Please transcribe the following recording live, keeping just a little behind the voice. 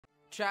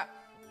Chat,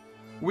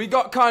 we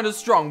got kind of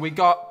strong. We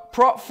got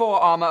prop 4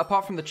 armor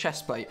apart from the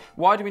chest plate.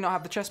 Why do we not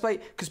have the chest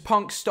plate? Because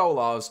Ponk stole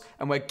ours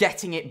and we're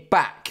getting it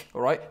back, all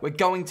right? We're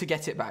going to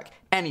get it back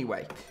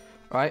anyway,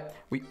 all right?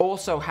 We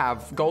also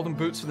have golden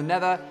boots for the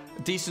nether,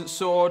 decent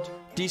sword,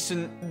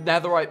 decent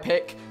netherite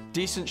pick,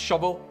 decent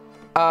shovel,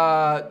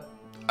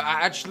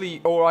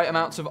 actually all right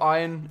amounts of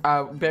iron.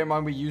 Bear in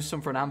mind we used some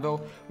for an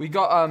anvil.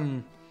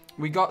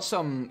 We got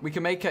some, we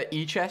can make an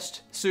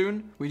e-chest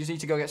soon. We just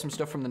need to go get some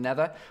stuff from the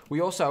nether. We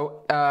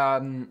also,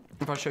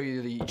 if I show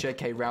you the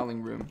JK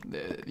Rowling room,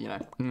 you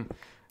know,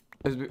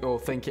 as we all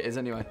think it is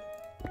anyway.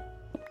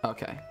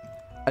 Okay.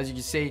 As you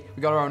can see,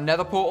 we got our own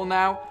nether portal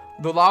now.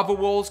 The lava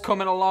wall's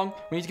coming along.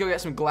 We need to go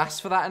get some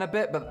glass for that in a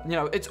bit, but, you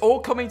know, it's all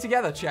coming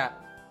together,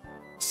 chat.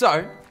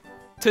 So,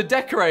 to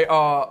decorate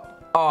our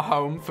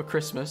home for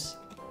Christmas,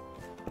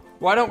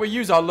 why don't we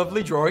use our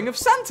lovely drawing of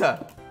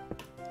Santa?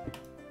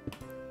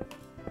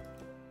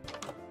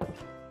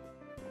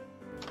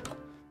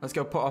 Let's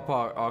go put up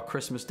our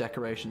Christmas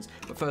decorations.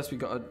 But first we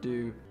gotta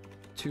do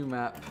 2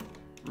 map,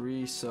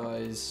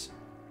 resize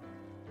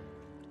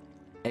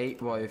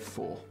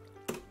 8x4.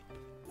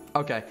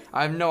 Okay,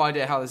 I have no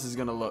idea how this is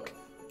gonna look.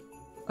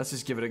 Let's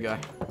just give it a go.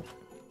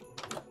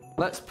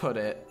 Let's put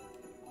it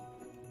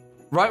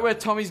right where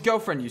Tommy's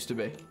girlfriend used to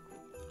be.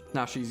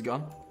 Now she's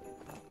gone.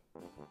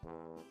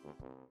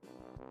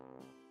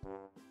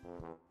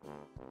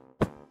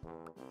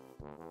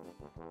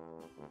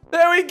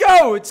 There we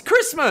go! It's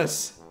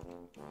Christmas!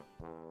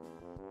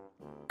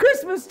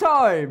 Christmas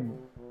time!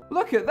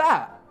 Look at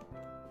that!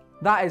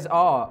 That is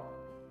art.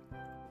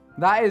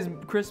 That is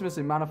Christmas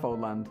in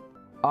ManifoldLand.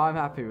 I'm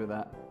happy with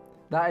that.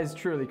 That is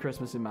truly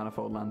Christmas in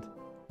ManifoldLand.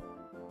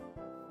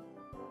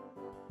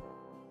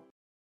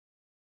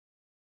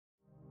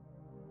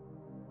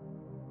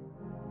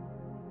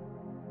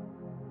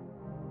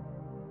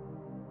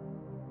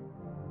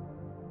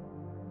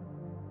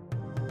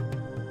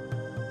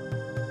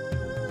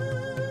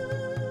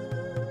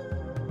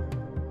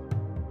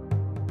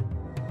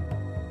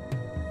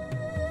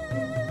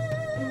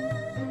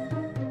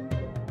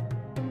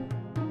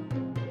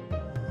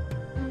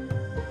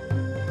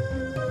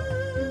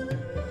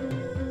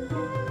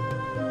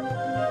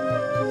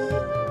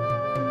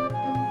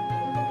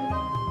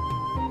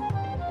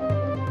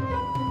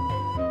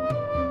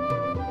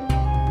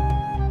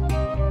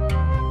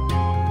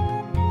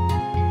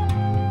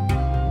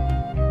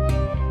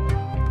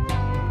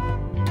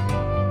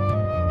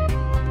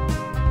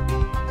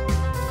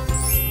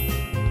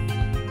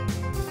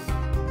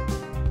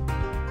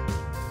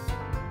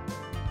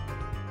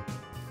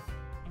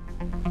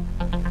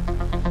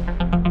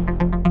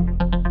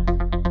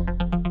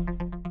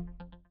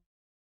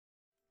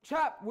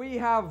 Chap, we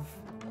have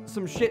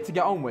some shit to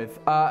get on with,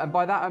 and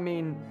by that I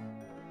mean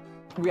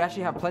we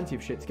actually have plenty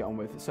of shit to get on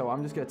with, so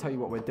I'm just going to tell you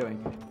what we're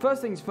doing.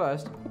 First things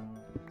first,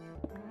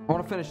 I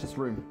want to finish this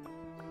room.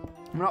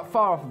 I'm not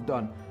far off of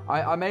done.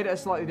 I made it a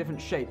slightly different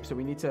shape, so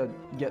we need to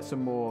get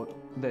some more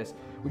this.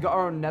 We got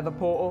our own nether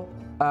portal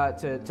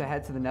to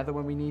head to the nether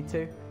when we need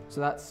to,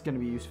 so that's going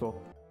to be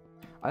useful.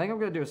 I think I'm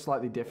going to do a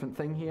slightly different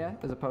thing here,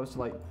 as opposed to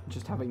like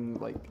just having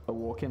like a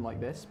walk-in like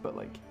this, but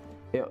like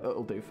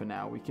it'll do for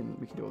now. We can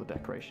do all the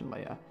decoration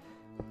later.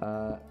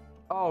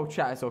 Oh,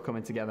 chat, it's all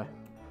coming together.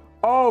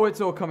 Oh,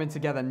 it's all coming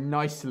together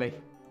nicely.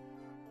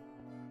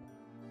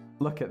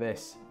 Look at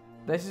this.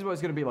 This is what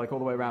it's going to be like all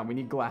the way around. We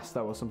need glass,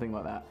 though, or something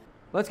like that.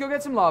 Let's go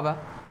get some lava,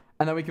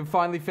 and then we can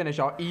finally finish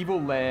our evil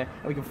lair,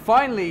 and we can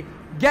finally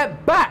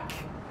get back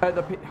at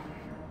the...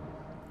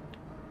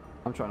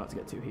 I'm trying not to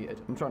get too heated.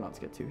 I'm trying not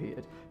to get too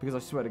heated, because I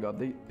swear to God,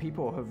 the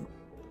people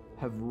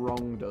have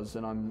wronged us,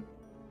 and I'm...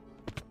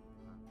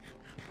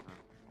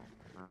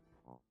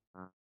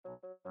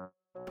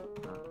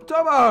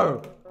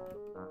 Tobo!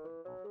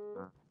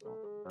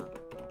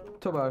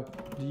 Tobo,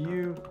 do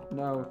you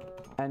know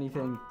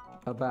anything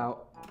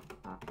about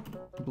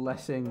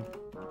blessing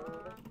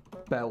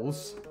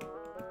bells?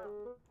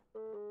 I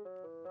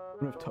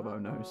don't know if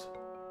Tobo knows.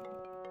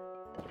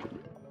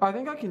 I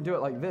think I can do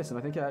it like this, and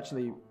I think it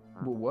actually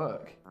will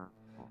work.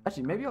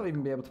 Actually, maybe I'll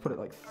even be able to put it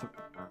like...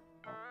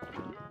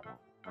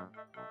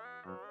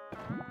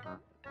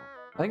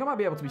 I think I might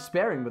be able to be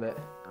sparing with it.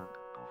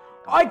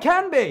 I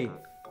can be!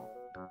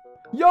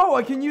 Yo,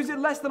 I can use it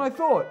less than I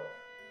thought.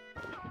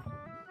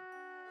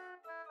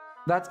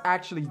 That's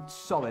actually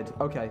solid.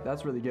 Okay,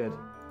 that's really good.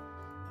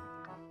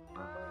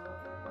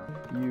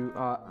 You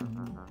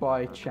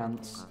by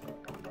chance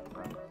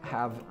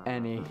have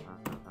any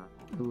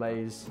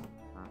blaze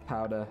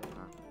powder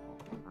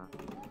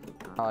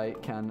I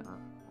can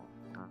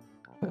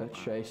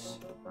purchase?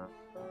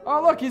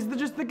 Oh, look, he's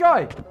just the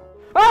guy.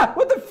 Ah,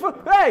 what the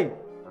fuck? Hey!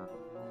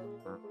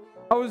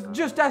 I was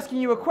just asking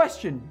you a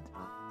question.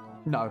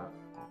 No.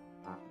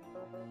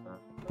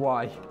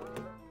 Why?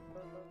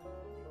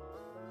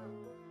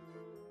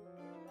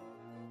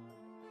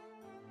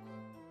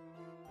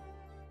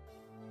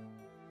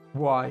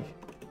 Why?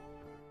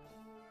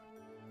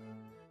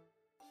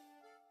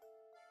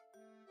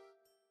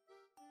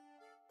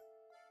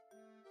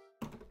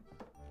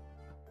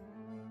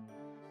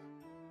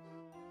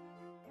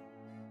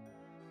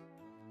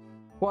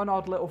 What an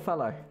odd little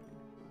fellow.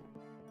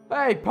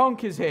 Hey,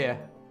 Ponk is here.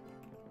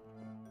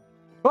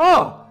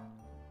 Oh!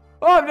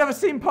 Oh, I've never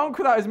seen Ponk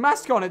without his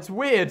mask on. It's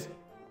weird.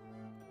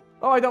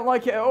 Oh, I don't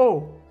like it at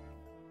all.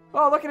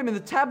 Oh, look at him in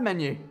the tab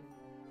menu.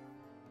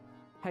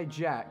 Hey,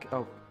 Jack.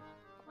 Oh.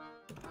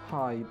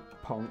 Hi,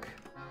 Ponk.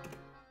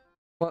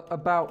 What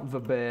about the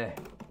bear?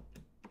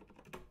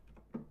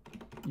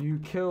 You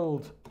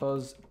killed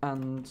us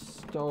and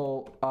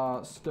stole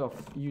our stuff.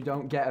 You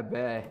don't get a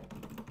bear.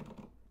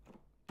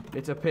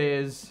 It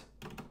appears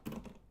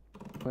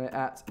we're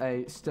at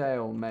a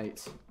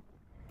stalemate.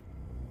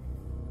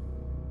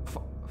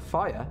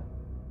 Fire?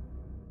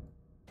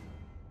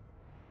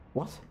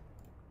 What?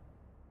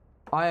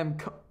 I am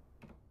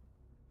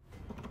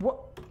what?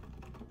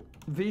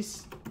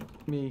 This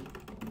me,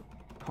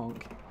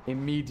 Ponk,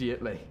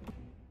 immediately.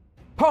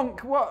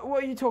 Ponk, what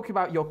are you talking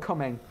about? You're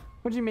coming.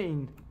 What do you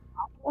mean?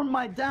 I want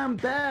my damn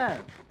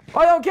bear.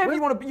 I don't care if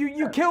you want to.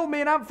 You killed me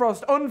and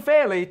Amphrost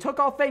unfairly. Took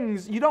our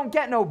things. You don't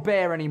get no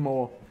bear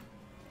anymore.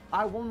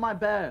 I want my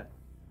bear.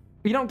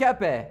 You don't get a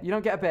bear. You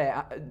don't get a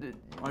bear.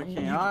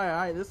 Okay,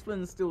 alright. This flint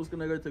and steel is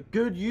gonna go to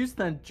good use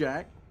then,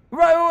 Jack.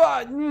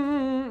 Right,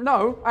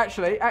 no,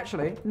 actually,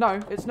 no,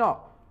 it's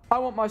not. I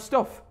want my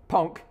stuff,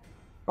 Ponk.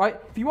 Right?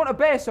 If you want a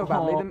bear so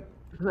badly, then...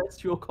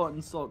 That's your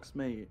cotton socks,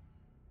 mate.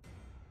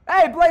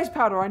 Hey, blaze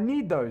powder, I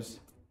need those.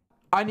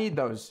 I need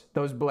those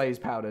blaze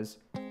powders.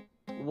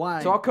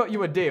 Why? So I'll cut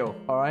you a deal,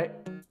 alright?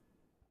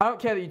 I don't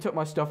care that you took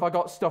my stuff. I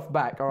got stuff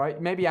back,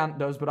 alright? Maybe Ant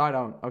does, but I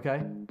don't, okay?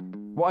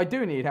 What I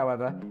do need,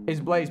 however,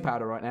 is blaze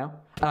powder right now.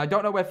 And I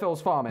don't know where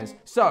Phil's farm is.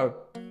 So,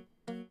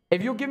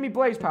 if you'll give me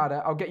blaze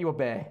powder, I'll get you a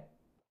bear.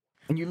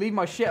 And you leave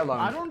my shit alone.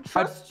 I don't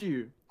trust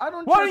you. I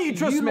don't Why trust don't you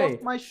trust me? You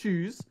lost my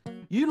shoes.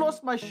 You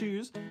lost my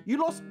shoes.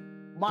 You lost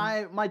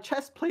my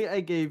chest plate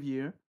I gave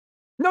you.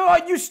 No,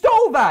 you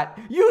stole that.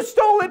 You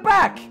stole it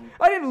back.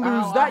 I didn't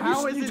lose that.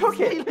 How You is took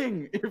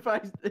stealing it.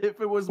 If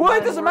it was Well,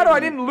 it doesn't matter. I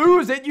didn't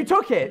lose it. You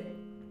took it.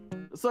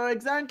 So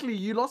exactly,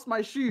 you lost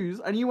my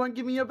shoes and you won't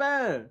give me a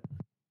bear.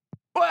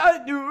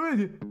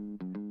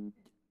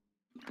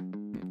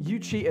 You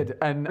cheated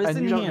and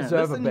Listen you don't here,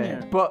 deserve a listen bear.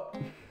 here. But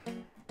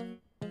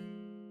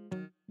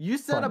You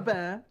said Fine. a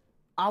bear.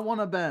 I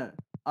want a bear.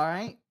 All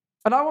right.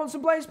 and I want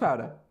some blaze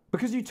powder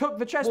because you took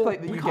the chest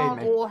plate that you we gave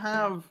can't me. all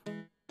have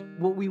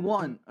what we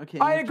want. Okay.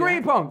 I agree,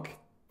 Jack? Punk.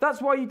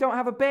 That's why you don't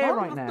have a bear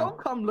right now. Don't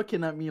come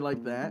looking at me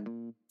like that.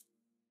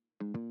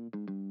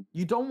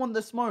 You don't want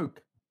the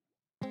smoke.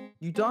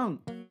 You don't.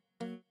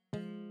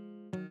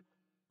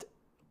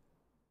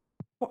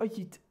 What are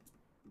you?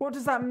 What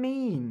does that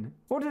mean?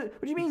 What do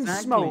you mean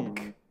Exactly. smoke?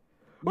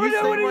 You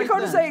stay You right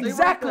can't there. say Stay right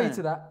exactly there.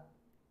 to that.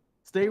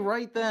 Stay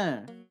right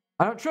there.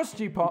 I don't trust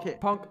you, Punk. Okay.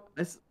 Punk.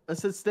 I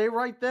said stay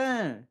right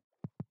there.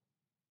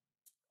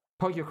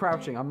 Punk, you're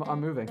crouching. I'm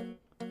moving.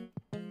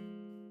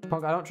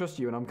 Punk, I don't trust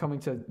you, and I'm coming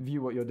to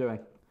view what you're doing.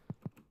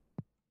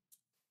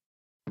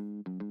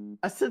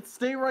 I said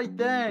stay right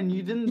there, and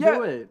you didn't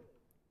do it.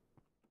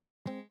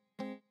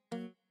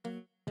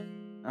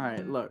 All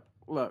right, look.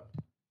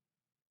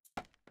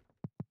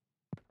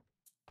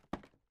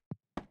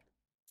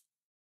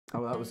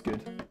 Oh, that was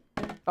good.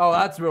 Oh,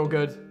 that's real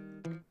good.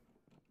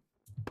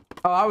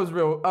 Oh, that was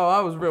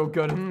real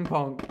good.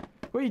 Punk.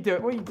 What are you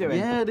doing? What are you doing?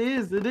 Yeah, it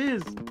is. It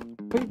is.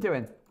 What are you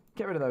doing?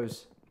 Get rid of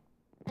those.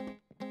 What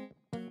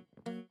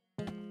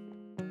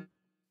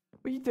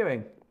are you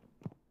doing?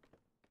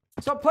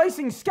 Stop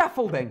placing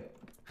scaffolding.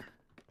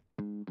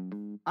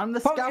 I'm the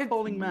Punk,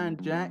 scaffolding man,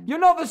 Jack. You're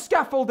not the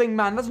scaffolding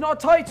man. That's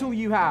not a title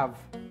you have.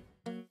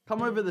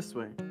 Come over this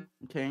way.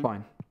 Okay.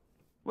 Fine.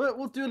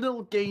 We'll do a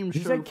little game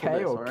Did show. you say K for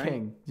this, or alright?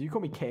 King? Did you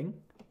call me King?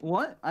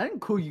 What? I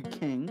didn't call you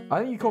king. I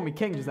think you called me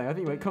King just now. I think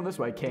you went, come this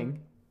way, King.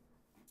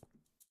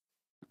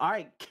 All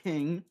right,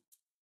 king.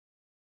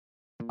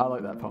 I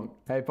like that, Punk.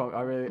 Hey, Punk,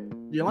 I really...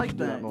 You like should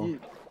do that? more.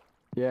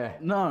 Yeah.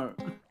 No.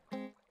 All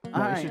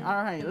right, should-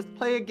 all right. Let's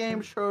play a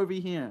game show over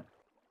here.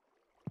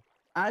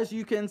 As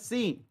you can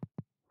see,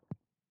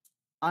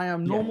 I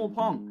am normal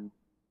Punk.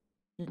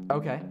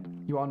 Okay.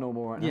 You are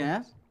normal right now.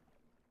 Yes.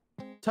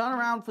 Turn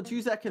around for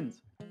 2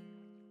 seconds.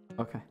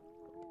 Okay.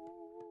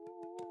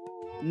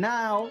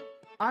 Now,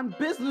 I'm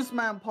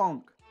businessman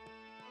Punk.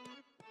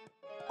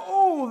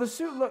 Oh, the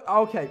suit look...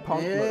 Okay,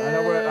 Punk, look,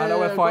 I know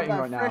we're got fighting that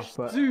right now, fresh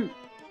but suit.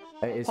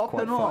 it is Popping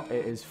quite off. fire.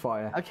 It is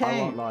fire. I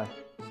Okay. won't lie.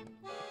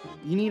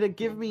 You need to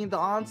give me the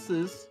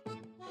answers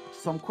to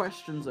some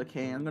questions,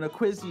 okay? I'm gonna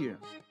quiz you.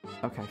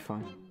 Okay,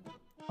 fine.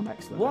 I'm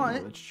excellent. What?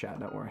 in knowledge chat,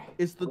 don't worry.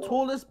 It's the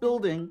tallest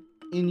building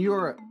in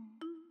Europe.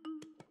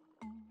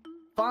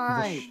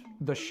 5.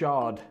 The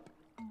Shard.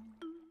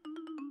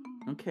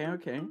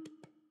 Okay.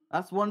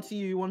 That's one to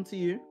you, one to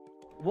you.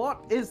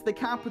 What is the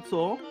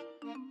capital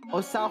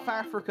of South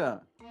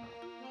Africa?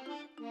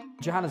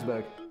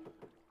 Johannesburg.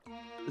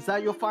 Is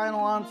that your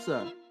final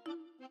answer?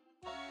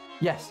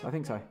 Yes, I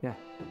think so, yeah.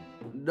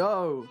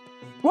 No,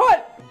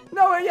 What?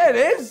 No, yeah, it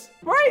is.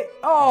 Right?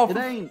 Oh, it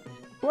ain't.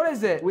 what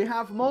is it? We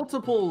have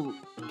multiple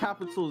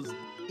capitals,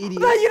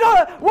 idiot. No, you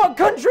know, what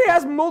country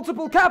has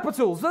multiple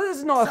capitals? This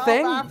is not a South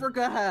thing.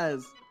 Africa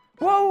has.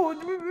 Whoa,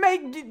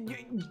 make...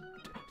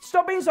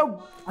 Stop being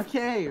so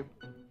Okay.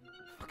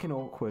 fucking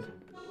awkward.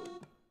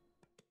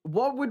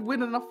 What would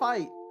win in a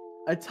fight?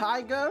 A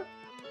tiger,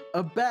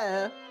 a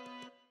bear,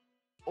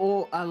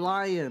 or a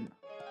lion?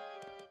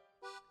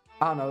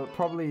 I don't know.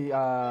 Probably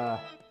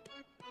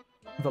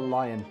the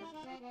lion.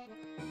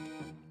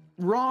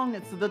 Wrong.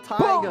 It's the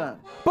tiger.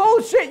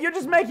 Bullshit! You're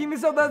just making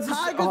this up. That's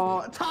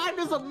just,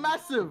 Tigers are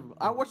massive.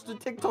 I watched a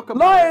TikTok about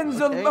lions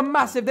it, okay? are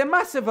massive. They're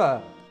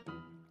massiver.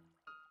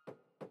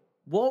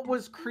 What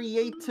was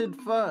created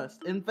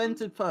first?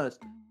 Invented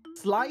first?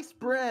 Sliced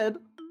bread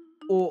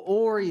or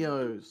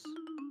Oreos?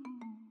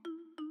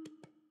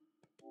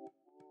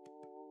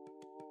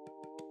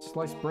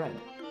 Sliced bread.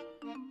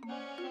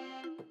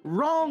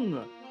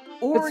 Wrong.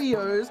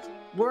 Oreos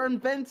were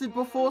invented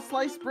before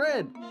sliced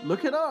bread.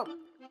 Look it up.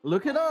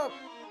 Look it up.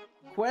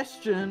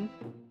 Question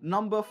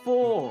number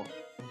 4.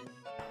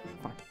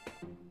 Fine.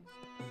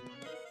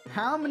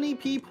 How many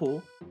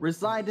people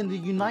reside in the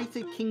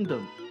United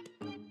Kingdom?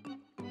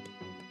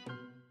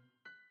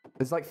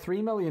 There's like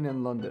 3 million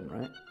in London,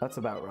 right? That's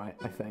about right,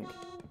 I think.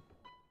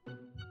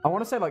 I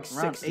want to say like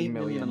Around 60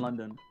 million. in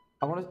London.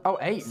 I want to. Oh,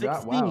 8.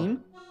 16? Wow.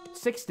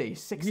 60.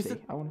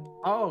 Said, I want.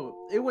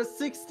 oh, it was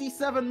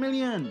 67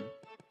 million.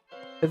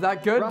 Is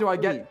that good?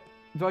 Roughly.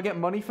 Do I get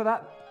money for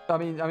that? I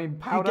mean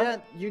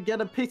powder. You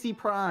get a pity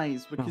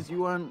prize because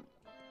you weren't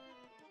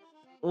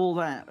all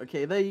that.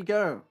 Okay, there you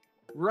go.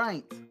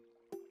 Right.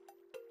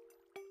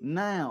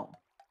 Now,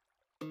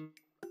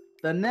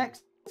 the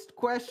next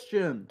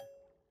question.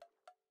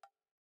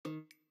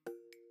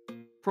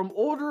 From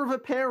order of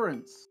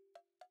appearance,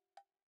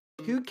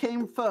 who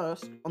came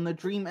first on the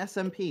Dream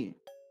SMP?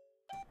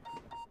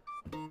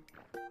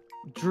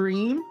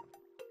 Dream,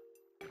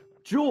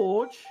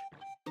 George,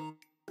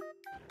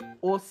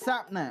 or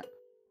Sapnap?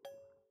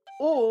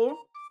 Or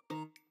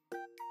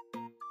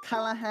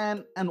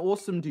Callahan and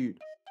Awesome Dude?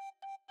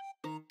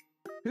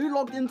 Who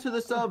logged into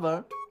the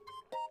server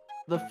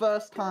the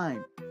first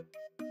time?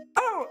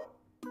 Oh!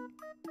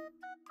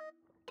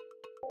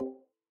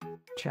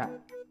 Chat.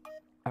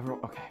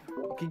 Everyone, okay.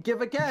 You can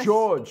give a guess.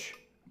 George.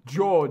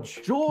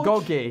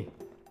 Goggy.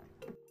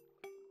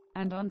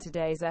 And on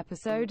today's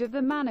episode of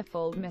the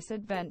Manifold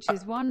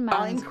Misadventures, one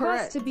man's incorrect.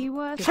 quest to be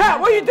worth Chat,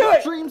 what are you doing?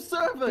 Dream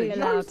server. be you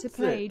allowed to hosted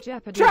play it.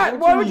 Jeopardy. Chat, or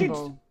why would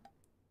Jumble. you?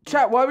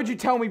 Chat, why would you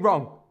tell me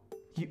wrong?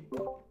 You...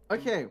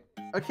 Okay.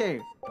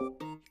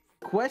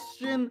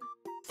 Question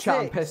Chat,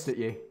 I'm 6. pissed at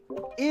you.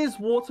 Is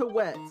water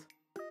wet?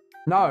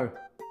 No.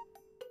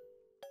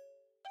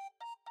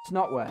 It's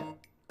not wet.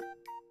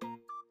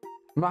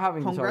 I'm not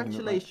having this argument,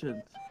 Congratulations.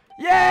 right?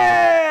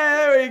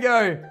 Yeah! There we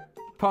go.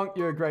 Punk,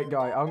 you're a great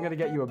guy. I'm gonna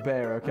get you a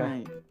bear, okay?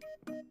 Right.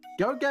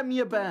 Go get me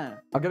a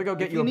bear. I'm gonna go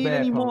get If you a need bear,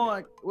 any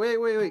Punk. more,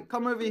 wait.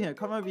 Come over here.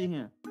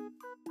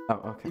 Oh,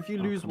 okay. If you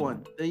Oh, lose come one,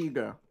 on. there you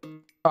go.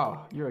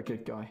 Oh, you're a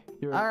good guy.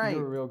 You're All right.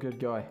 a real good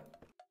guy.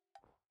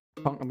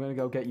 Punk, I'm gonna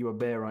go get you a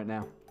bear right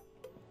now.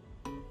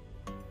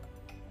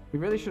 We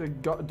really should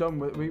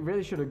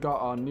have got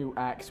our new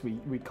axe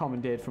we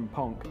commandeered from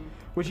Punk,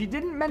 which he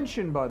didn't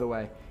mention, by the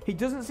way. He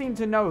doesn't seem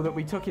to know that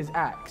we took his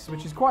axe,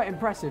 which is quite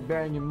impressive,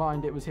 bearing in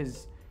mind it was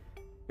his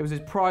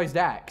prized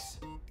axe,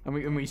 and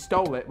we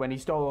stole it when he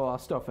stole all our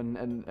stuff,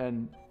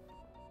 and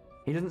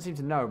he doesn't seem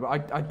to know.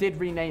 But I did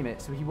rename it,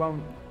 so he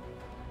won't.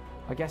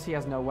 I guess he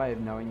has no way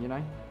of knowing, you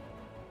know.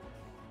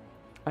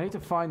 I need to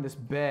find this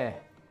bear.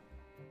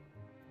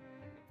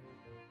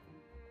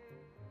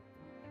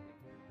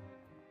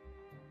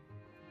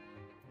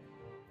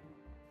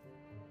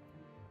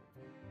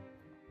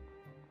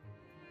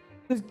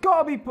 There's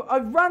gotta be. I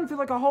ran through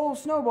like a whole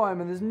snow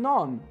biome and there's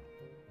none.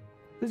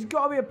 There's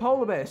gotta be a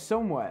polar bear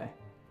somewhere.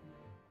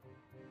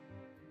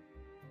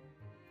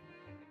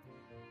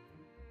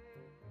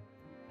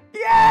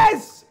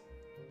 Yes!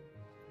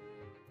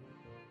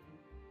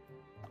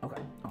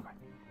 Okay.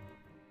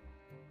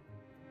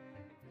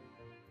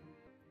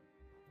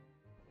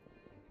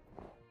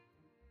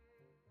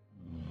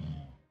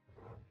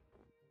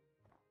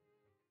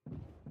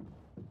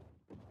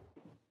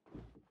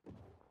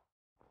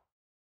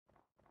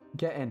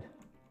 Get in.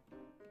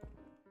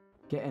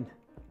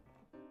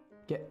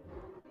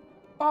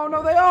 Oh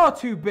no, they are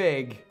too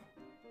big.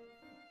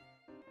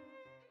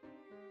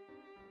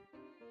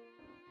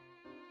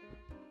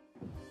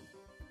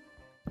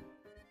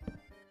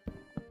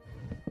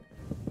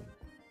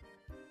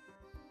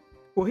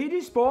 Will he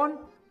despawn?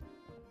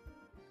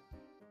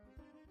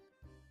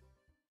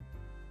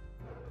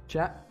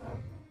 Chat,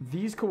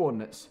 these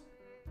coordinates.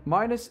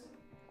 Let's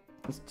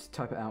just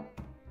type it out.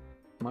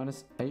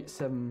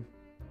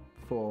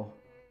 -874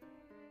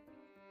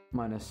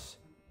 minus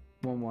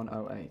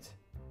 1108.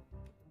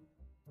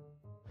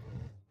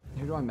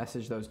 Who do I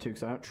message those to?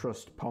 Because I don't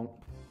trust Ponk.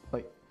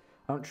 Like,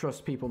 I don't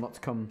trust people not to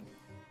come.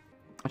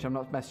 Actually, I'm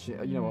not messaging.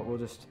 You know what?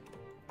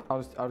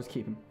 I'll just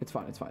keep him. It's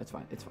fine.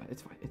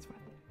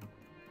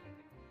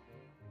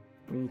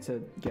 We need to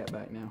get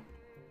back now.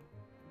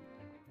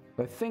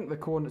 I think the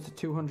coordinates are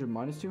 200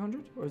 minus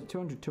 200? Or is it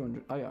 200,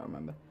 200? I can't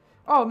remember.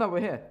 Oh, no, we're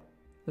here.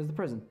 There's the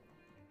prison.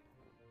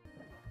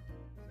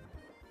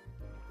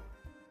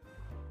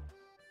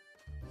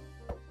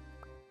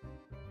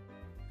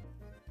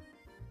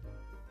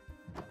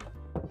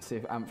 see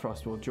if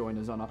Antfrost will join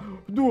us on our...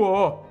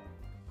 Whoa!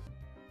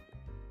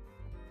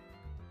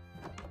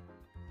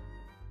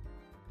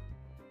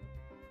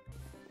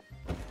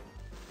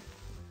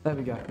 There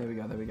we go.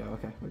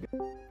 Okay, we're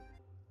good.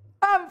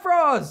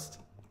 Antfrost!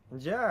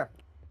 Yeah.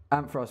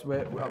 Antfrost,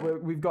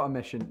 we've got a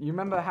mission. You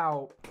remember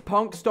how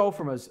Ponk stole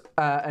from us?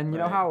 And you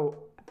know how...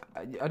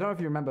 I don't know if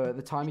you remember, at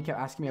the time he kept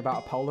asking me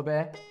about a polar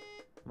bear.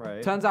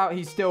 Right. Turns out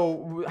he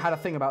still had a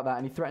thing about that,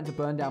 and he threatened to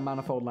burn down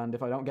ManifoldLand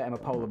if I don't get him a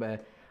polar bear.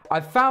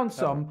 I've found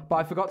some, but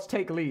I forgot to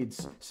take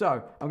leads.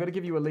 So, I'm going to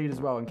give you a lead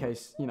as well in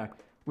case, you know,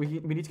 we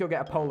need to go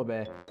get a polar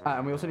bear.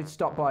 And we also need to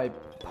stop by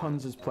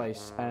Punz's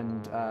place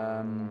and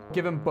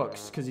give him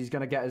books, because he's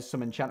going to get us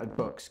some enchanted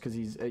books, because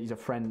he's a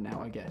friend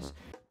now, I guess.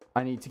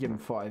 I need to give him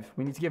 5.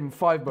 We need to give him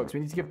 5 books. We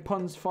need to give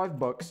Punz 5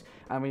 books,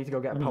 and we need to go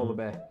get a polar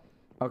bear.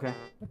 Okay.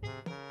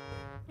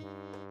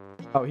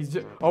 Oh, he's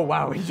just... Oh,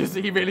 wow.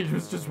 He really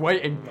was just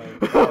waiting. Oh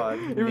my God,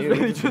 he was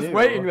really just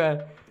waiting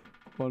there.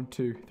 1,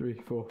 2, 3,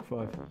 4,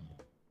 5.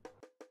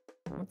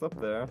 What's up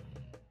there?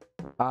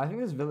 I think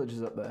there's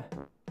villages up there.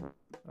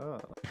 Oh.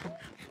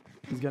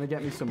 He's going to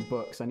get me some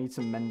books. I need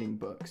some mending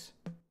books.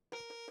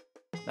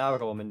 Now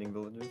we're all mending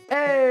villages.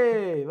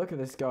 Hey! Look at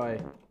this guy.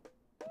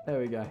 There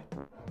we go.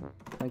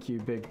 Thank you,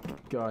 big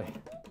guy.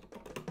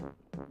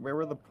 Where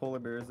were the polar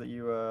bears that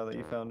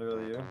you found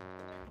earlier?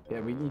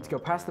 Yeah, we need to go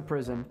past the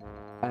prison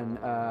and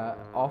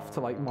off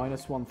to like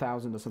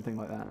 -1,000 or something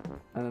like that.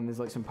 And then there's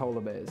like some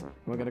polar bears. And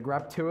we're going to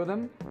grab 2 of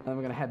them, and then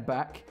we're going to head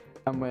back.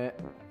 And we're...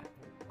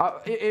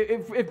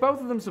 if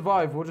both of them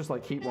survive, we'll just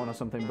like keep one or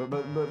something.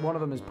 But one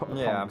of them is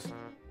yeah. Ponks.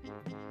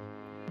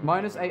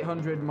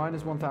 -800,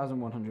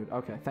 -1,100.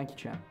 Okay, thank you,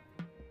 chat.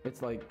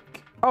 It's like...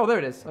 Oh, there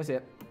it is. I see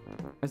it.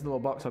 There's the little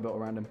box I built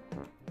around him.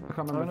 I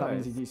can't remember if that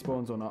means he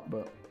despawns or not,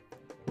 but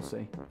we'll see.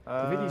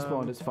 If he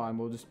despawned, it's fine.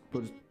 We'll just...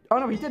 Oh,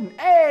 no, he didn't.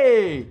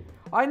 Hey!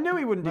 I knew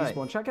he wouldn't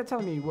despawn. Chat kept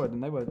telling me he would,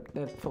 and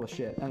they're full of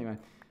shit. Anyway,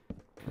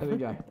 there we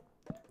go.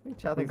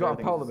 We've got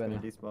a polar bear now.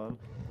 Despawn.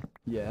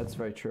 Yeah, that's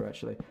very true,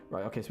 actually.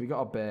 Right, okay, so we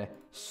got a bear.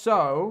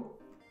 So...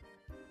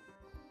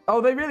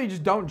 Oh, they really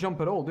just don't jump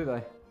at all, do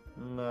they?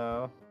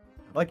 No.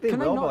 Like, they Can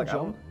will, they not but like,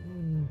 jump?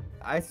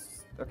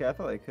 Okay, I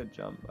thought they could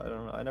jump. I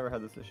don't know. I never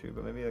had this issue,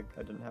 but maybe like,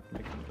 I didn't have to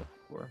make them jump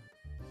before.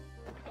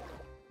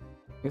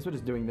 I guess we're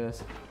just doing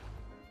this.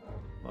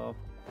 Well...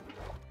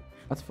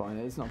 That's fine,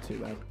 it's not too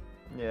bad.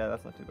 Yeah,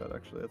 that's not too bad,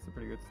 actually. That's a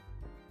pretty good...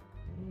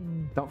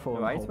 Don't fall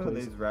in the I need hole, some of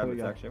please. these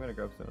rabbits, actually. I'm gonna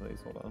grab some of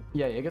these. Hold on.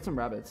 Yeah, get some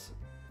rabbits.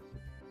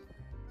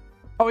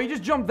 Oh, he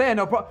just jumped there,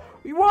 no problem.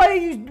 Why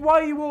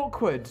are you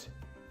awkward?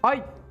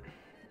 Oh,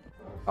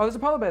 there's a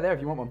polar bear there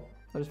if you want one.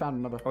 I just found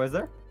another. Oh, is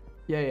there?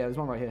 Yeah, there's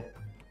one right here.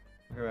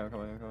 Okay, I'm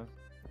coming.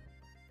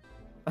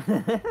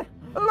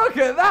 Look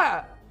at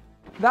that!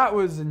 That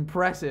was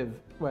impressive.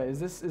 Wait, is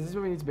this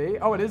where we need to be?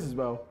 Oh, it is as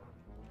well.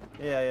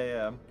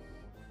 Yeah.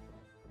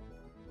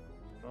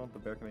 I don't know if the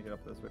bear can make it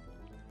up this way.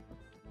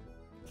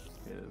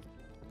 It is.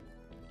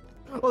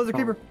 Oh, there's a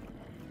creeper!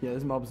 Yeah,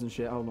 there's mobs and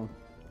shit. Hold on.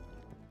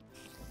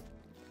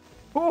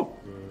 Oh!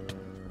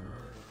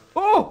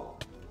 Oh!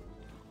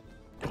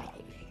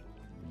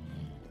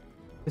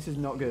 This is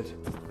not good.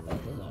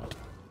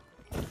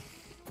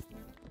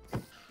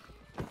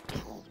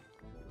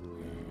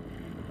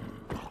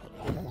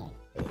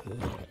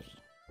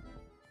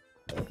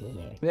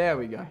 There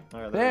we go.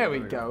 Right, there we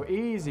go.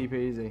 Easy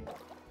peasy.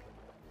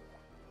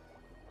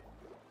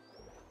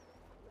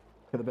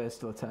 Okay, the bear's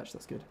still attached.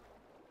 That's good.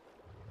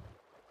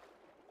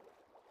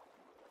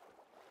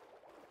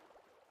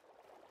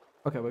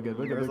 Okay, we're good.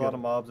 There's a lot of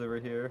mobs over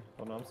here.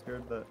 Oh no, I'm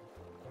scared that...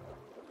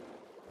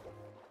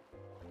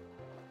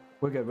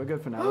 We're good. We're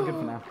good for now. We're good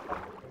for now.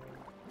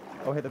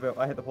 Oh, I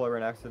hit the polar bear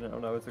in accident. Oh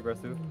no, it's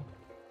aggressive.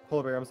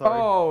 Polar bear, I'm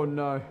sorry. Oh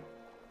no.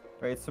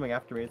 Right, it's swimming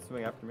after me.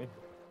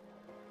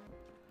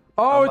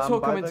 Oh, it's all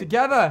coming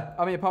together.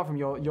 I mean, apart from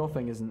your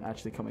thing isn't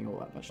actually coming all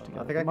that much together.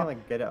 I think I can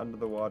like get it under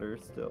the water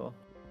still.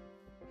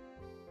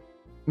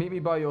 Meet me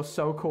by your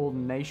so-called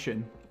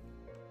nation.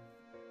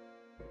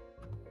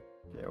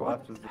 Yeah, we'll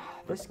have to...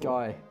 This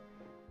guy.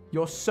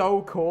 Your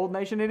so-called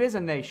nation? It is a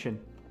nation.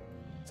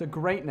 It's a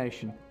great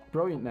nation.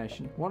 Brilliant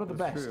nation. One of the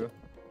best, true.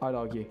 I'd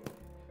argue.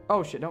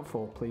 Oh shit, don't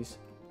fall, please.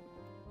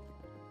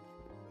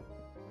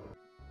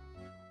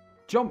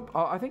 Jump.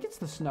 Oh, I think it's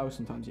the snow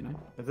sometimes, you know.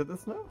 Is it the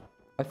snow?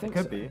 I think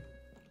Could be.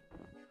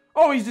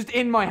 Oh, he's just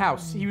in my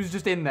house. He was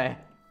just in there.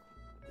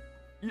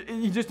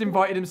 He just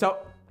invited himself.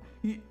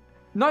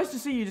 Nice to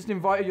see you just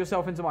invited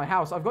yourself into my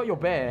house. I've got your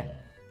bear.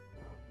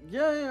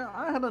 Yeah,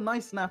 I had a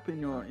nice nap in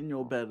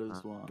your bed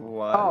as well.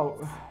 What?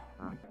 Oh,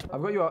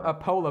 I've got you a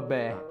polar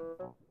bear.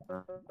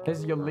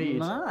 Here's your lead.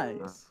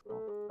 Nice.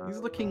 He's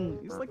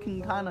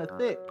looking kind of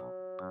thick.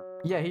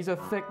 Yeah, he's a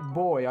thick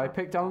boy. I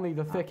picked only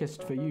the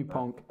thickest for you,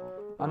 Ponk.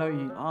 I know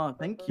you. Oh,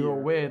 thank you. You're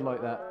weird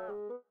like that.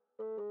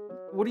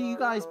 What have you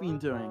guys been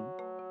doing?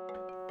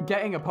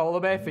 Getting a polar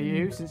bear for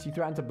you since you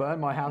threatened to burn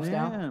my house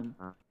down.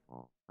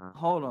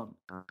 Hold on.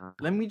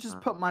 Let me just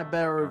put my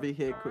bear over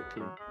here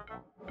quickly.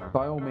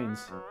 By all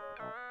means.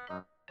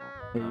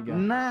 Here you go.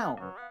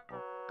 Now.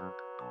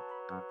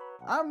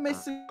 I'm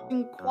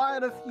missing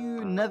quite a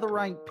few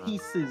netherite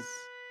pieces.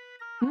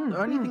 The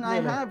only thing I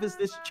really? have is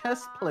this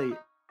chest plate.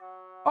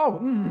 Oh,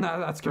 no,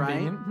 that's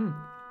convenient.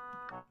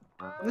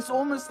 It's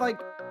almost like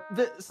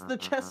the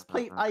chest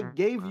plate I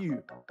gave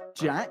you,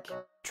 Jack.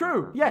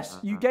 True. Yes,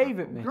 you gave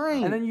it me,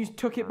 Great. and then you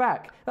took it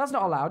back. That's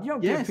not allowed. You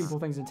don't give Yes. people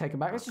things and take them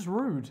back. It's just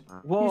rude.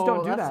 Whoa, you just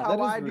don't do that's that. how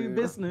That is I do rude.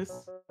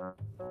 business.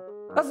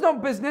 That's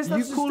not business. That's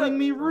You just calling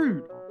me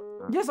rude?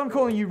 Yes, I'm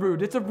calling you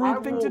rude. It's a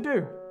rude thing to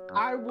do.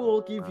 I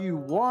will give you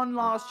one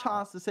last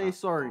chance to say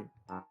sorry.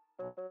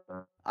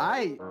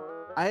 I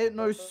ain't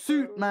no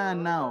suit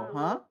man now,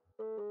 huh?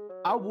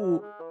 I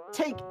will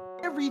take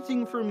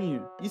everything from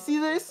you. You see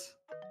this?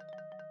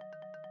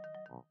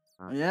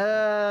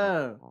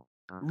 Yeah.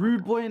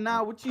 Rude boy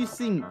now, what you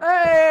think?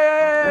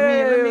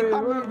 Hey! Let me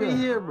come what are you over doing?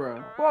 here,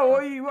 bro. Whoa,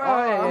 what are you?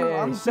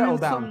 I'm Settle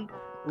doing down.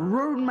 some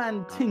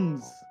roadman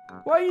things.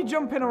 Why are you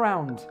jumping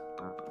around?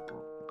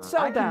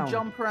 Settle I down. can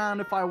jump around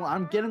if I want.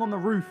 I'm getting on the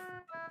roof.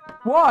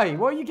 Why?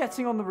 Why are you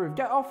getting on the roof?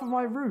 Get off of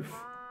my roof.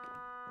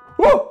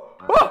 Whoa!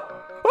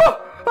 Oh!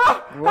 Oh!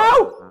 Ah!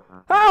 Ow!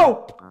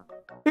 Ow!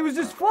 He was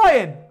just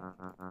flying.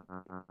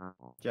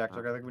 Jack,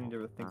 I think we need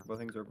to think about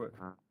things real quick.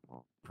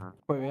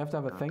 Wait, we have to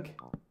have a think.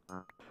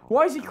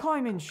 Why is he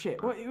climbing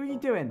shit? What are you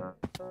doing?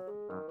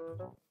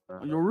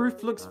 Your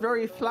roof looks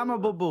very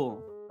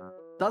flammable,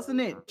 doesn't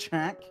it,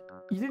 Jack?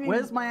 You didn't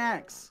Where's even... my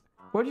axe?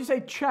 What did you say,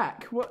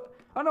 Chack? What?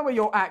 I don't know where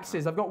your axe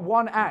is. I've got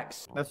one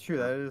axe. That's true.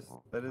 That is.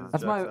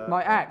 That's Jack's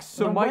my axe.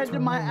 So Then my where did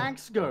my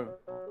axe go?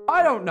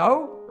 I don't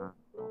know.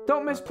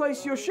 Don't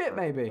misplace your shit,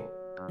 maybe.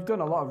 You've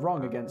done a lot of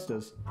wrong against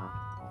us.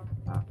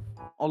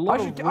 A lot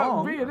of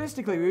wrong.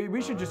 Realistically,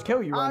 we should just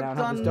kill you right now I've and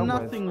have this done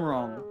done nothing with.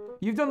 wrong.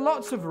 You've done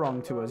lots of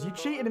wrong to us. You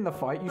cheated in the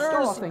fight. You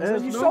stole our things, and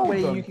There's then you no sold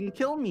way them. you can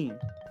kill me.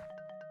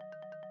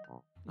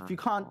 If you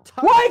can't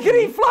touch Why can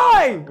he me,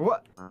 fly?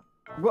 What?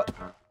 What?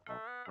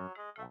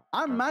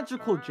 I'm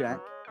magical, Jack.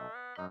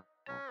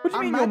 What do you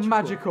I'm mean you're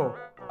magical?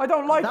 I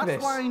don't like That's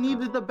this. why I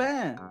needed the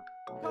bear.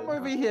 Come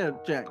over here,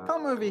 Jack.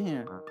 Come over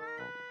here.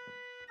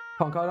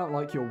 Punk, I don't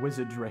like your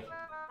wizardry.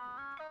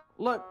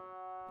 Look,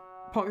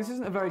 Punk, this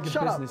isn't a very good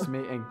Shut up. business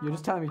meeting. You're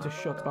just telling me to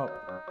shut up.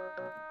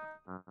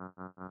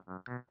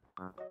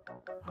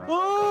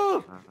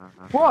 oh,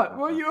 What?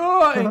 What are you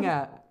oohing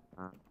at?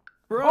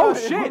 bro, Oh, it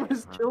shit.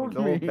 almost killed It's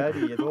old me.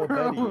 Betty. It's old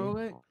Bro, Betty.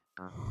 wait.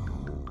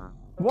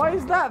 Why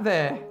is that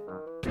there?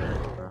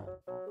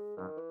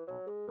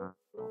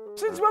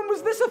 Since when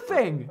was this a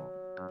thing?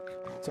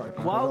 Sorry, Punk,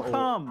 I got all-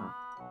 Welcome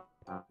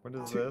What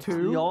is To- this?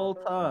 to- the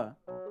altar.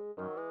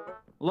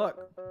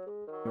 Look,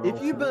 You're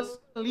if you all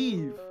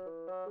believe,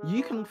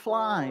 you can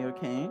fly,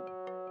 okay?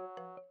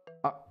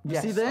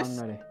 yes, see this?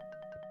 I'm ready.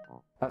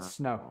 That's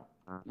snow.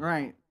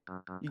 Right.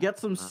 You get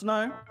some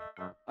snow.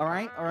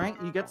 Alright.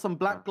 You get some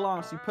black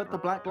glass. You put the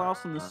black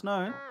glass in the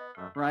snow.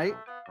 Right?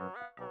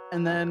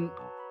 And then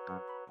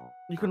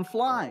you can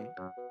fly.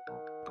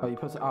 Oh, you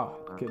put it. Oh,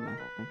 good man.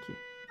 Thank you.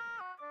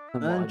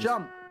 And what, I then just-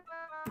 jump.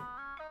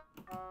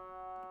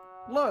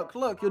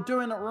 Look, you're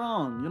doing it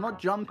wrong. You're not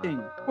jumping.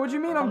 What do you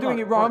mean I'm Look, doing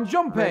it wrong? I'm look,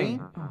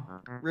 jumping.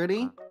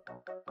 Ready?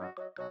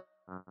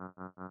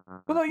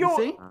 Well, no, You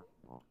see?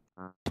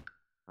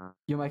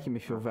 You're making me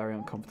feel very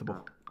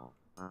uncomfortable.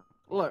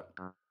 Look.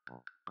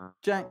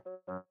 Jack,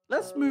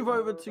 let's move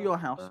over to your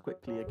house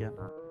quickly again.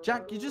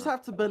 Jack, you just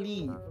have to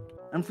believe.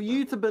 And for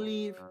you to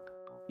believe,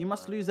 you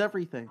must lose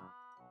everything.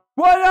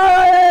 What?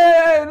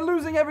 Hey!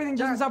 Losing everything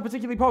doesn't Jack. sound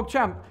particularly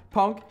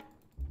punk.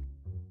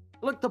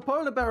 Look, the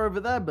polar bear over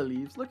there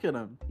believes. Look at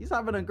him. He's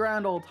having a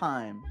grand old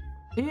time.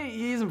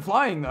 He isn't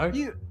flying though.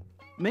 You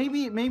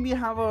maybe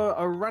have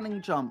a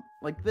running jump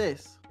like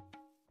this.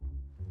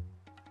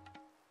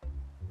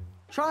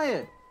 Try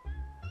it.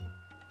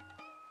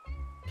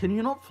 Can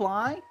you not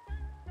fly?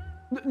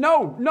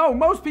 No,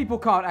 most people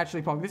can't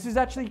actually, Punk. This is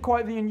actually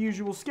quite the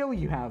unusual skill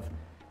you have.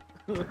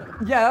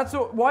 Yeah, that's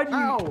all. Why do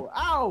you?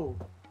 Ow!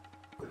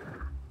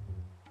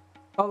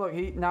 Oh look,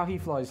 now he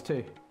flies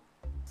too.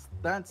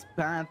 That's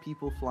bad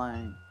people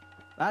flying.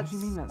 That's do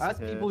you mean that's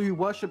good? people who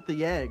worship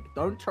the egg.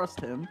 Don't trust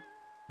him.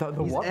 The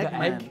He's what? The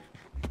Eggman. egg?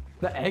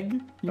 The egg?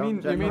 You Don't-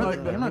 mean Jack, you mean don't like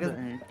listen the? to him. He the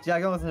doesn't- egg.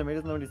 Jack, don't listen to him. He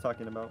doesn't know what he's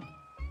talking about.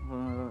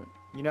 Uh,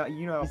 You know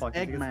how He's Punk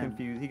gets Eggman.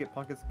 confused.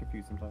 Punk gets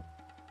confused sometimes.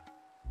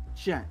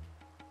 Jack,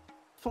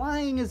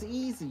 flying is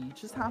easy. You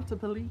just have to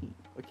believe,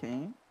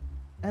 okay?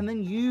 And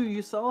then you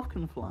yourself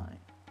can fly.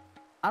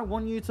 I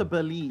want you to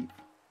believe.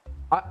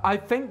 I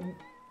think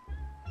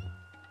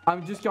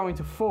I'm just going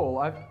to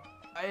fall.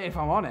 If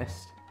I'm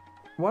honest.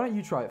 Why don't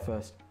you try it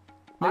first?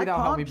 Maybe I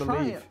that'll help me can't try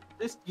believe. it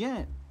just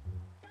yet.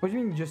 What do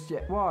you mean just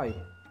yet? Why?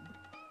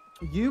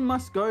 You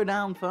must go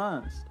down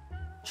first.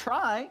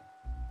 Try.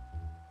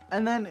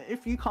 And then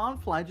if you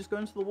can't fly, just go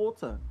into the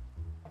water.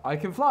 I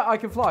can fly.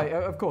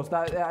 Of course,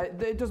 that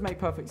it does make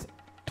perfect sense.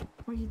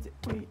 What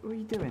are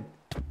you doing?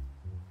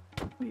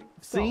 Wait,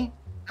 stop. See?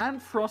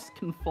 And Frost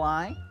can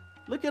fly.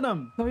 Look at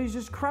him. No, he's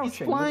just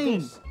crouching. Look flying.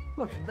 this.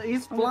 Look.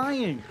 He's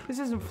flying. This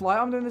isn't fly.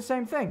 I'm doing the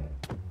same thing.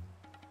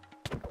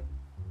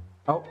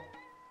 Oh.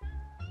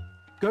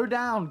 Go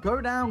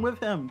down with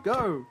him.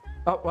 Go.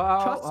 Oh,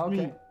 well, Trust okay.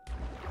 me.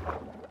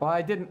 Well,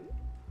 I didn't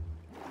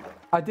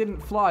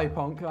fly,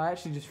 Ponk. I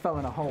actually just fell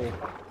in a hole.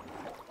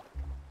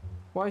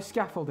 Why is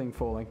scaffolding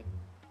falling?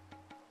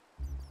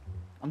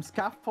 I'm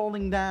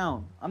scaffolding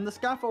down. I'm the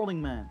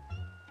scaffolding man.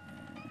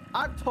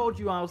 I've told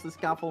you I was the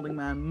scaffolding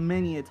man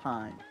many a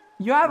time.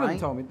 You haven't right?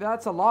 told me.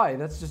 That's a lie.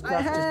 That's just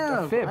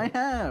a fib. I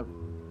have.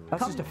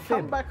 That's just a fib.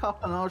 Come back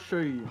up and I'll show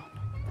you.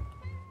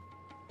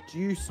 Do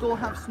you still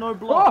have snow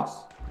blocks?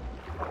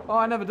 Oh,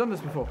 I never done this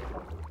before.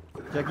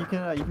 Jack, you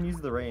can use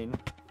the rain.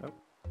 Oh.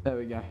 There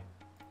we go.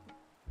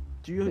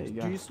 Do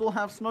you still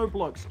have snow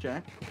blocks,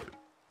 Jack?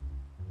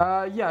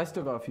 Yeah, I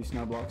still got a few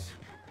snow blocks.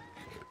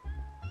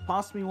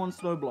 Pass me one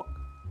snow block.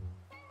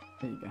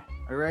 There you go.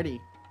 Are you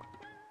ready?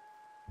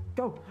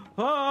 Go.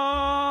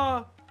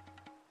 Ah!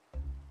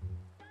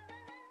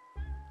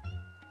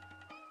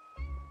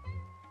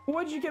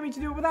 Why did you get me to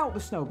do it without the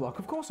snow block?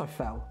 Of course I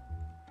fell.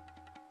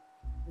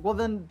 Well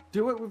then,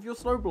 do it with your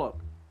snow block.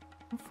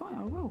 I'm fine,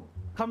 I will.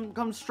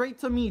 Come straight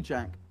to me,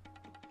 Jack.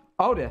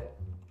 Oh dear.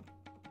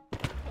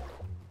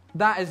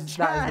 That is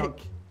Jack! not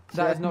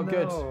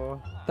good.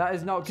 No. That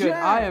is not good.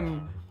 Jack!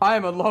 I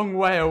am a long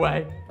way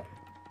away.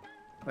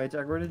 Wait,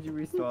 Jack, where did you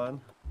respawn?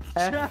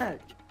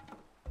 Jack!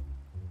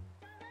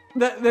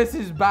 This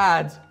is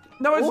bad.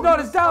 No, it's All not.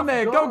 your It's down stuff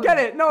there. Go gone. get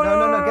it. No.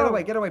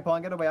 Get away,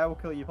 Pong, get away. I will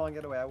kill you, Pong,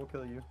 get away. I will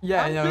kill you.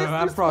 Yeah,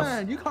 I'm frost.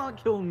 businessman. You can't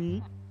kill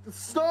me.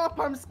 Stop!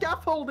 I'm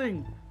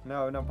scaffolding.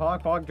 No,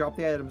 Pong, drop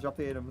the items, drop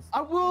the items.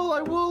 I will.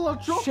 I'll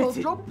drop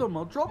Shitty. them.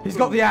 I'll drop them. He's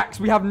got the axe.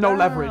 We have no Down.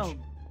 leverage.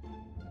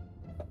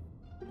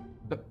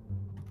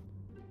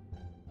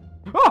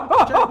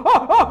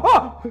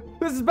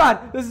 This is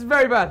bad. This is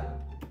very bad.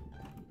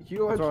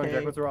 You What's wrong, okay?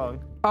 Jack? What's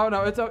wrong? Oh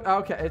no, it's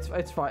okay.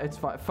 It's fine. It's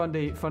fine.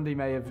 Fundy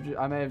may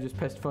have just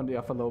pissed Fundy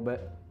off a little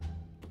bit.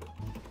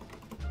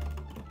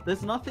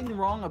 There's nothing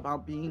wrong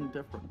about being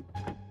different.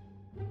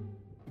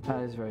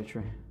 That is very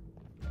true.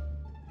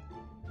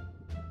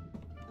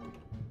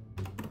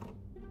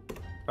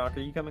 Park,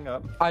 are you coming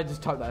up? I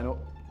just typed that in up.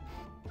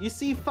 You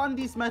see,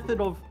 Fundy's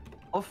method of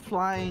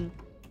flying,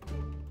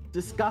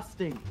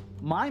 disgusting.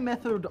 My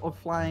method of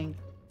flying,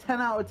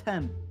 10 out of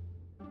 10.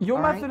 Your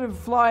All right. method of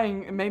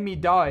flying made me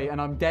die, and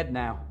I'm dead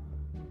now.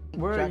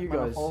 Where Jack are you guys?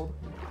 Manifold.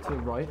 To the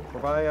right. We're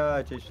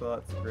by J.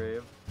 Schlatt's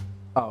grave.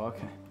 Oh,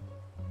 okay.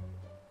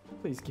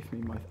 Please give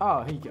me my.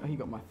 Oh, he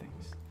got my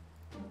things.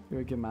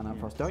 You're a good man,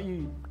 Frost. Don't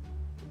you?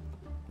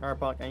 Alright,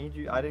 Pong, I need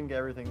you. I didn't get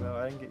everything though.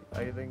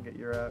 I didn't get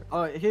your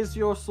axe. Here's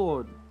your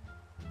sword.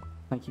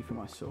 Thank you for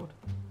my sword.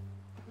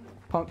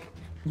 Punk,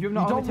 you have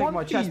not You only don't taken my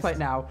want chest these. plate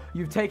now,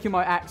 you've taken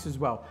my axe as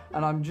well.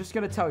 And I'm just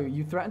going to tell you,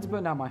 you threatened to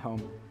burn down my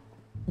home.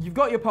 You've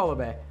got your polar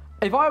bear.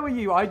 If I were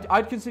you,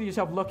 I'd consider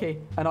yourself lucky,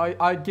 and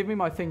I'd give me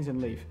my things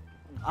and leave.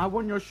 I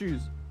want your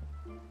shoes.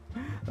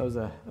 That was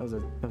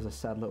a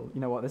sad little.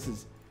 You know what? This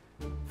is,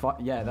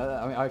 yeah.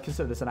 I mean, I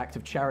consider this an act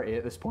of charity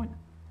at this point.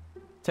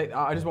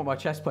 I just want my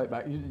chest plate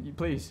back. You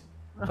please.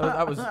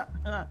 That was.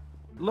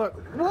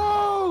 Look.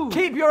 Whoa!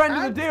 Keep your end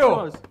of the deal.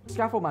 Cross.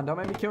 Scaffold man, don't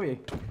make me kill you.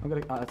 I'm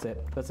gonna. Oh, that's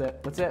it. That's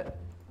it. That's it.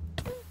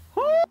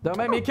 Don't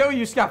make me kill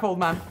you, scaffold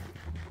man.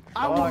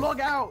 I will log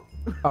out.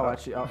 Oh,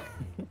 actually. Oh.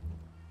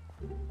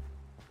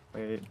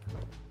 Wait.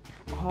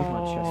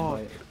 My chest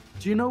plate.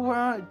 Do you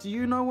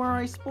know where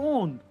I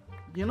spawned?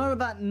 You know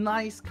that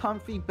nice,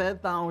 comfy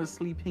bed that I was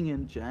sleeping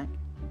in, Jack?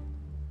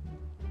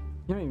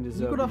 You don't even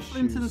deserve You got a these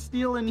flint and shoes.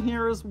 steel in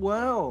here as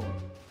well.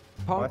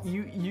 Punk, What?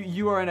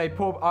 you are in a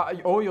poor.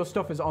 All your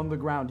stuff is on the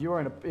ground. You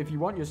are in a. If you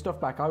want your stuff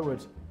back, I would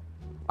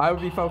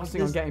be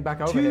focusing on getting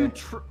back over here.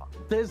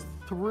 There's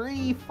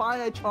 3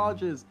 fire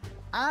charges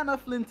and a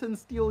flint and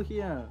steel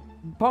here.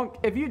 Punk,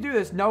 if you do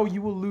this, no,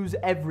 you will lose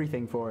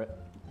everything for it.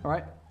 All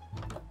right.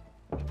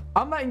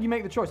 I'm letting you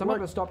make the choice. I'm not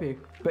going to stop you.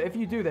 But if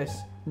you do this,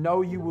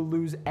 no, you will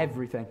lose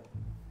everything.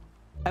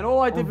 And all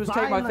I did was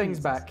take my things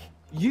back.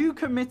 You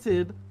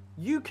committed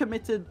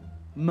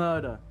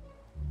murder.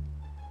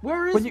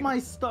 Where is my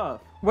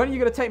stuff? When are you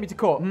going to take me to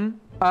court? Punk,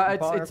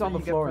 It's on the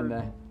you get floor in for-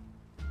 there.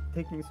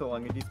 Taking so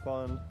long to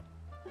despawn.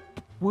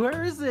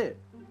 Where is it?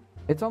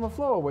 It's on the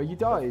floor where you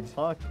died.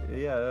 Punk,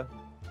 yeah.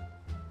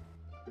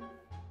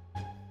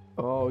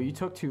 Oh, you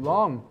took too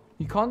long.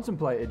 You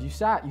contemplated. You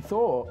sat. You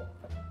thought.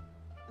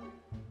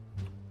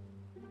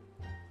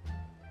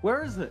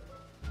 Where is it?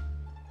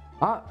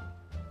 I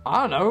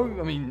don't know.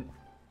 I mean,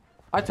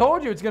 I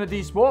told you it's going to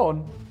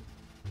despawn.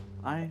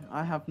 I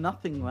have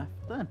nothing left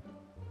then.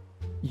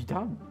 You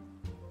don't.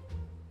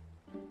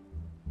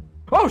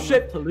 Oh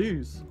shit! To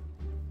lose.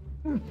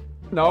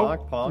 No.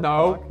 Punk,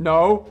 No. Punk.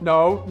 No.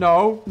 No.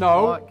 No.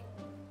 No.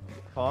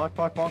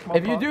 Punk.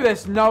 If you do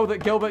this, know that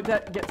Gilbert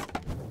gets.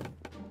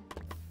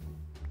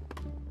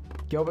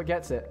 Gilbert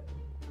gets it.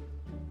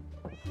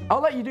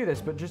 I'll let you do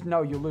this, but just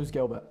know you'll lose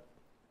Gilbert.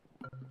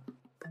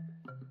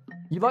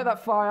 You like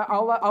that fire?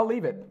 I'll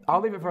leave it.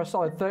 I'll leave it for a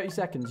solid 30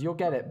 seconds. You'll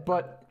get it,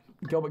 but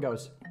Gilbert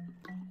goes.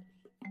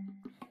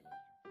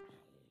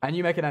 And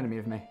you make an enemy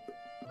of me.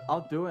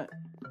 I'll do it.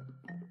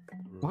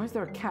 Why is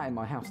there a cat in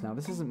my house now?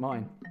 This isn't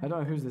mine. I don't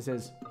know whose this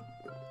is.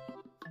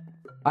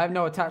 I have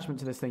no attachment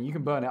to this thing. You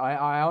can burn it.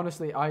 I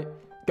honestly,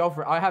 Go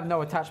for it. I have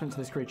no attachment to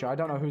this creature. I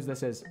don't know whose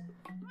this is.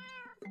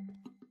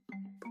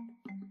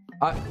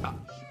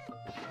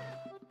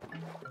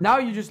 Now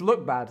you just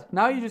look bad.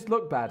 Now you just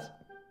look bad.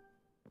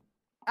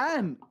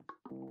 And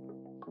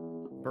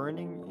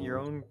Burning your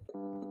own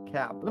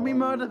cap. let me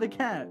murder the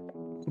cat.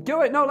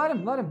 Do it. No, let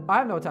him. Let him. I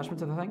have no attachment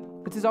to the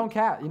thing. It's his own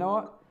cat. You know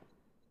what?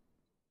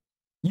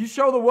 You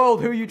show the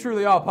world who you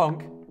truly are,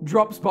 Ponk.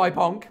 Drops by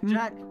Ponk.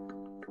 Jack,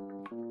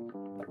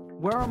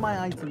 where are my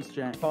items,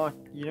 Jack? Ponk,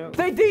 you know.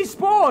 They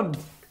despawned!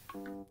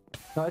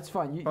 No, it's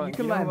fine. You Ponk,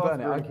 can let him who else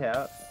burn it. burn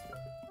cats.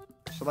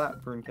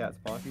 Shalat burn cats,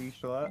 Ponk. You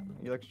Shalat?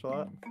 You like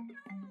Shalat?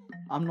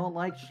 I'm not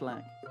like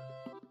Schlack.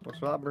 Well,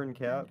 Shalat burn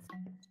cats.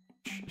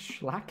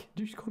 Schlack?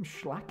 Did you just call him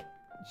Schlack?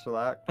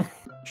 Shellac.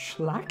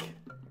 Schlack?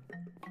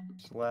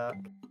 Shellac.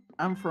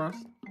 I'm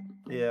Frost.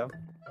 Yeah.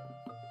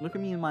 Look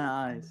at me in my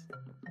eyes.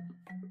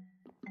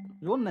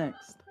 You're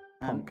next.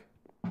 Ponk.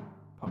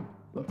 Ponk.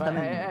 Look, I'm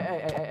telling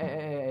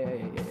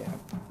hey,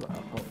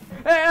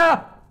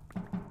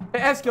 it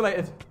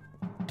escalated.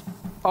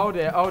 Oh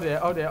dear, oh dear,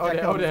 oh dear, oh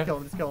dear, oh dear. Just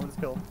kill him, just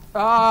kill him.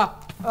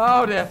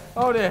 Oh dear,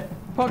 oh dear.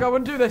 Ponk, I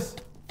wouldn't do this.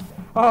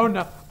 Oh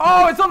no.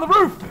 Oh, it's on the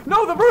roof!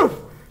 No, the roof!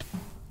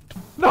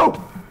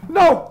 No!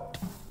 No!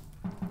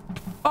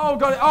 Oh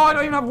god, oh, I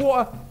don't even have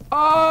water.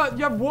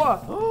 You have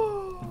water.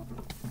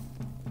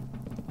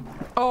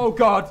 Oh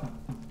god.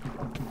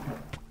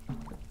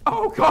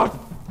 Oh god!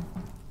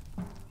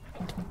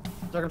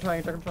 Jack, I'm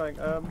trying.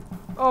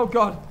 Oh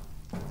god.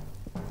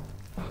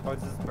 Oh,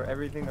 it's just for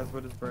everything that's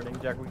what is burning.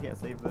 Jack, we can't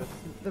save this.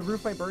 The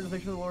roof might burn, just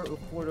make sure the lower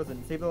floor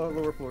doesn't. Save the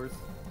lower floors.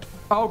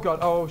 Oh god,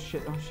 oh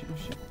shit, oh shit, oh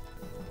shit.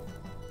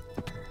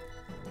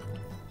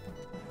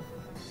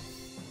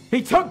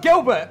 He took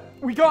Gilbert!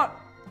 We got...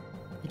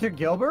 You took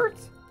Gilbert?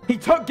 He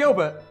took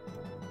Gilbert!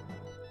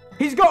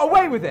 He's got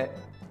away with it!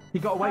 He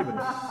got away with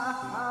it.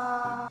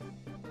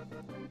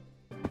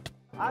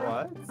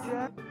 What?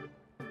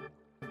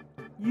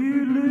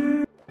 You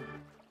lose.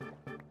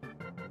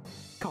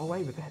 Got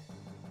away with it.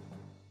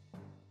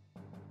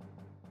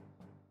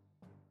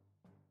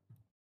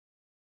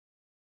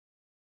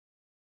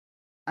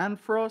 And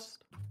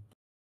Frost,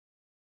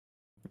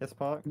 Yes,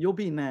 Ponk? you'll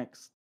be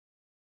next.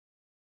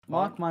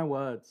 Mark my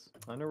words.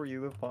 I know where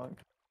you live, Ponk.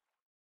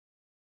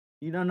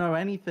 You don't know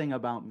anything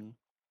about me.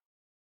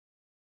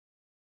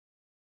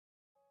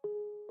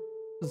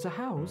 The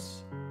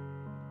house?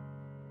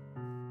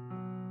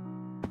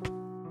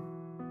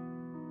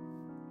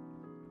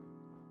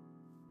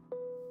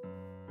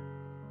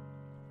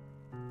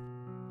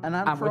 And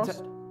And we're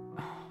Frost,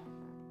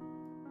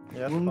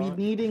 Yes, we'll be Ponk?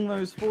 needing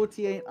those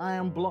 48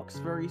 iron blocks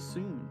very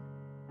soon.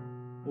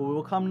 Or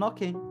we'll come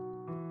knocking.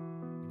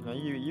 No,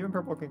 you and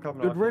Purple can come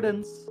Good knocking.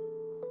 riddance.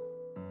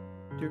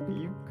 Dude,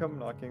 you come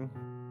knocking.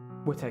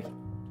 We're taking...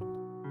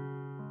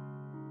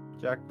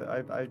 Jack,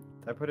 I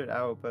put it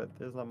out, but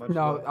there's not much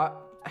No, left.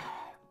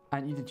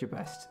 and you did your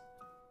best.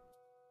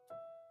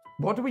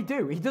 What do we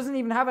do? He doesn't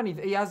even have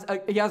anything. He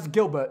has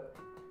Gilbert.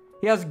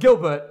 He has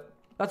Gilbert.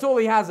 That's all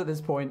he has at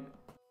this point.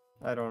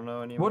 I don't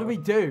know anymore. What do we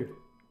do?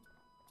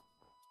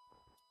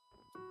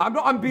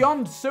 I'm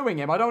beyond suing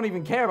him. I don't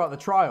even care about the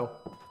trial.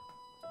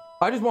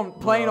 I just want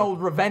plain No.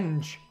 old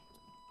revenge.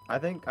 I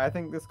think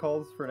this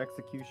calls for an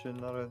execution,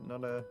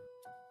 not a.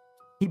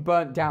 He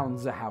burnt down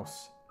the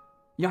house.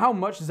 You know how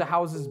much the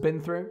house has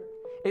been through?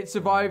 It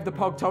survived the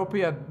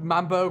Pogtopia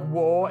Manberg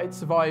War. It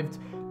survived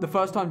the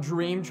first time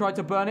Dream tried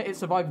to burn it. It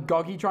survived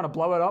Goggy trying to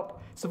blow it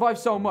up. It survived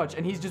so much,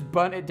 and he's just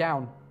burnt it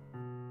down.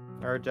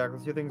 Alright, Jack,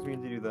 let's do things we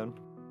need to do then.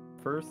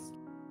 First,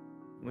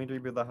 we need to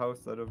rebuild the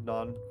house out of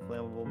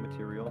non-flammable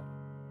material.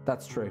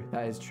 That's true.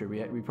 That is true.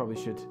 We probably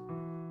should.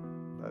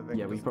 I think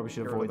Yeah, we just probably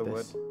should get rid avoid of the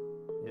this. wood.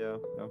 Yeah,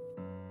 no.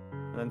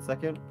 And then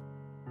second,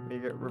 we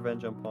get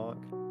revenge on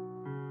Ponk.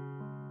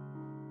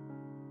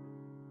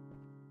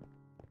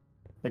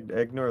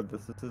 Ignore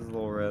this. This is a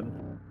little red.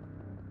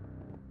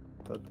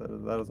 That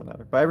doesn't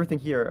matter. But everything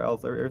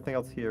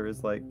else here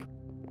is like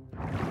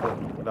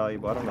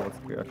valuable. I don't know what's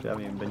here. Actually, I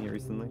haven't even been here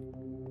recently.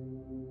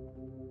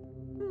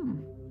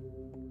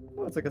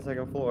 Oh, it's like a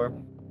second floor.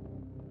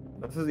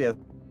 This is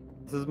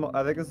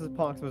I think this is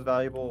Ponk's most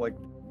valuable like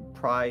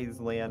prize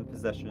land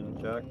possession,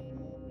 Jack.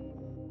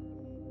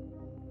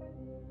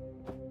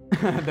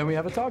 Then we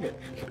have a target.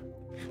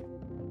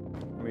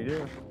 We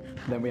do.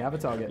 Then we have a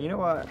target. You know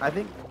what? I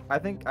think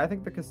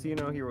the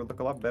casino here would look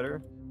a lot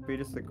better if we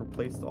just like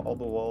replaced all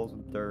the walls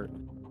with dirt.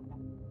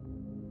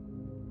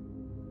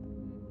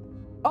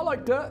 I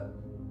like dirt.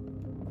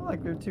 I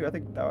like dirt too. I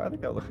think that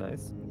would look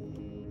nice.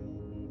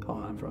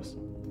 Hold on for us,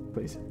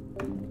 please.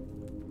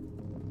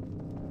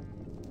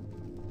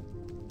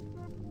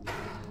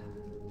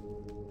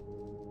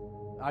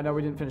 I know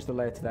we didn't finish the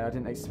layer today. I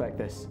didn't expect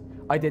this.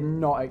 I did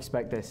not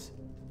expect this.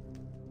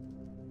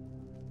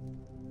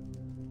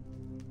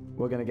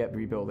 We're gonna get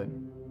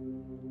rebuilding.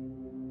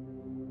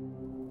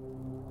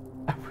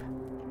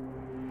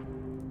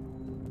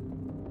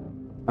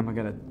 And we're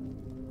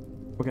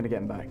gonna get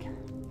him back.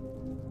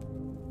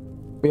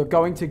 We are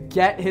going to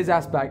get his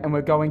ass back, and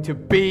we're going to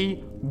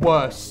be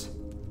worse.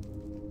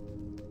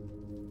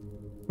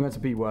 We're going to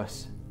be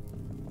worse.